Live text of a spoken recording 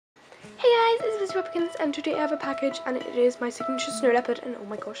it's MissieWebkinz, and today I have a package, and it is my signature snow leopard, and oh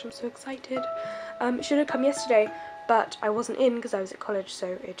my gosh, I'm so excited. It should have come yesterday, but I wasn't in because I was at college,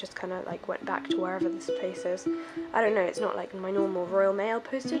 so it just kind of like went back to wherever this place is. I don't know, it's not like my normal Royal Mail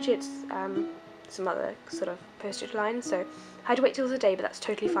postage, it's some other sort of postage line, so I had to wait till today, but that's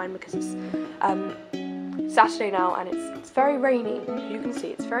totally fine because it's Saturday now, and it's very rainy. You can see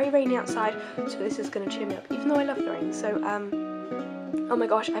it's very rainy outside, so this is going to cheer me up, even though I love the rain. So oh my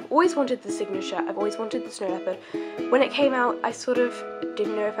gosh, I've always wanted the signature, I've always wanted the snow leopard. When it came out, I sort of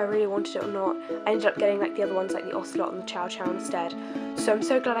didn't know if I really wanted it or not. I ended up getting like the other ones, like the ocelot and the chow chow instead. So I'm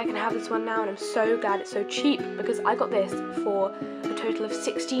so glad I can have this one now, and I'm so glad it's so cheap, because I got this for a total of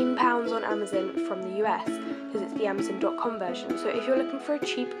 £16 on Amazon from the US, because it's the Amazon.com version. So if you're looking for a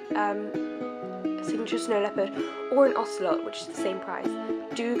cheap signature snow leopard or an ocelot, which is the same price,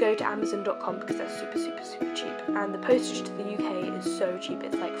 do go to Amazon.com because they're super cheap, and the postage to the UK is so cheap,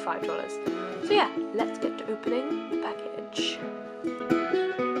 it's like $5. So yeah, let's get to opening the package.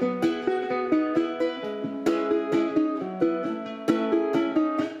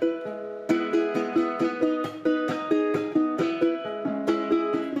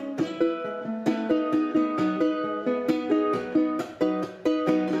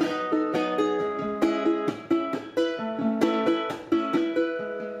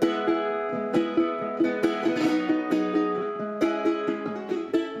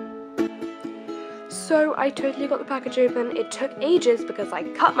 So I totally got the package open. It took ages because I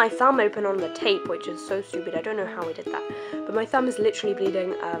cut my thumb open on the tape, which is so stupid. I don't know how I did that, but my thumb is literally bleeding,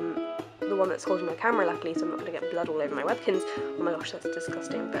 the one that's holding my camera, luckily, so I'm not going to get blood all over my Webkinz. Oh my gosh, that's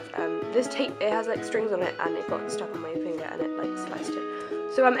disgusting. But this tape, it has like strings on it, and it got stuck on my finger and it like sliced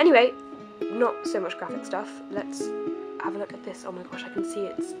it. So anyway, not so much graphic stuff. Let's have a look at this. Oh my gosh, I can see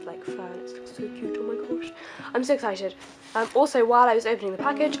it's like fur, and it looks so cute. Oh my gosh, I'm so excited. Also, while I was opening the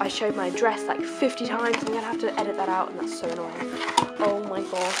package, I showed my address like 50 times. I'm gonna have to edit that out, and that's so annoying. Oh my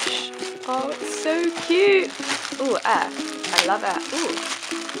gosh, oh, it's so cute. Ooh, air, I love air. Ooh,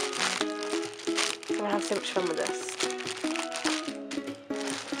 I'm gonna have so much fun with this.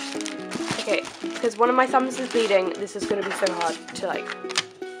 Okay, because one of my thumbs is bleeding, this is gonna be so hard to like.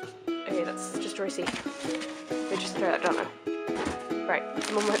 Okay, that's just a receipt. Just throw that down there. Right,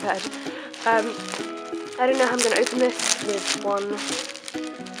 I'm on my bed. I don't know how I'm going to open this with one.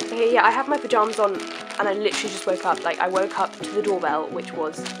 Okay, yeah, I have my pyjamas on, and I literally just woke up. Like, I woke up to the doorbell, which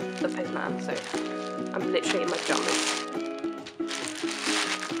was the postman, so I'm literally in my pyjamas.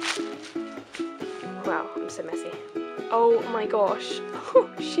 Wow, I'm so messy. Oh my gosh. Oh,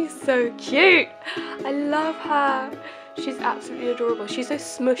 she's so cute. I love her. She's absolutely adorable. She's so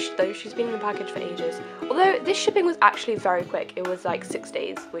smushed though. She's been in the package for ages. Although this shipping was actually very quick. It was like 6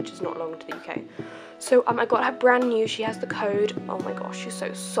 days, which is not long to the UK. So I got her brand new. She has the code. Oh my gosh, she's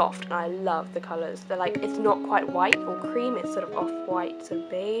so soft, and I love the colours. They're like, it's not quite white or cream. It's sort of off-white, sort of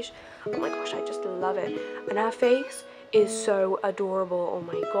beige. Oh my gosh, I just love it. And her face is so adorable. Oh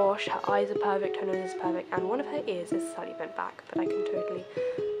my gosh, her eyes are perfect, her nose is perfect, and one of her ears is slightly bent back, but I can totally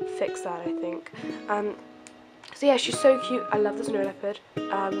fix that, I think. So yeah, she's so cute. I love the snow leopard.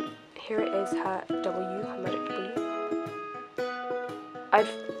 Here it is, her W, her magic W. I've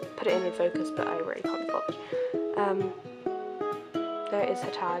put it in focus, but I really can't be bothered. There is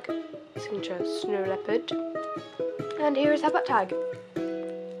her tag, signature snow leopard. And here is her butt tag,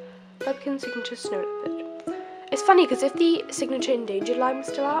 Webkinz signature snow leopard. It's funny because if the signature endangered line was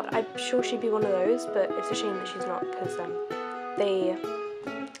still out, I'm sure she'd be one of those, but it's a shame that she's not, because they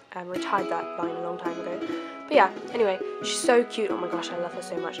retired that line a long time ago. But yeah, anyway, she's so cute. Oh my gosh, I love her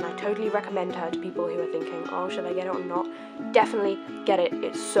so much, and I totally recommend her to people who are thinking, oh, should I get it or not? Definitely get it.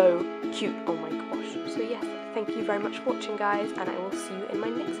 It's so cute. Oh my gosh. So yes, thank you very much for watching, guys, and I will see you in my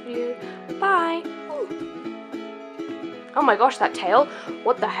next video. Bye. Ooh. Oh my gosh, that tail.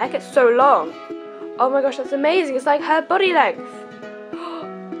 What the heck? It's so long. Oh my gosh, that's amazing. It's like her body length.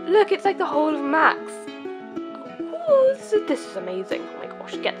 Look, it's like the whole of Max. Oh, this is amazing. Oh my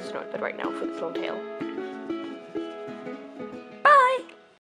gosh, get the snow leopard right now for this long tail.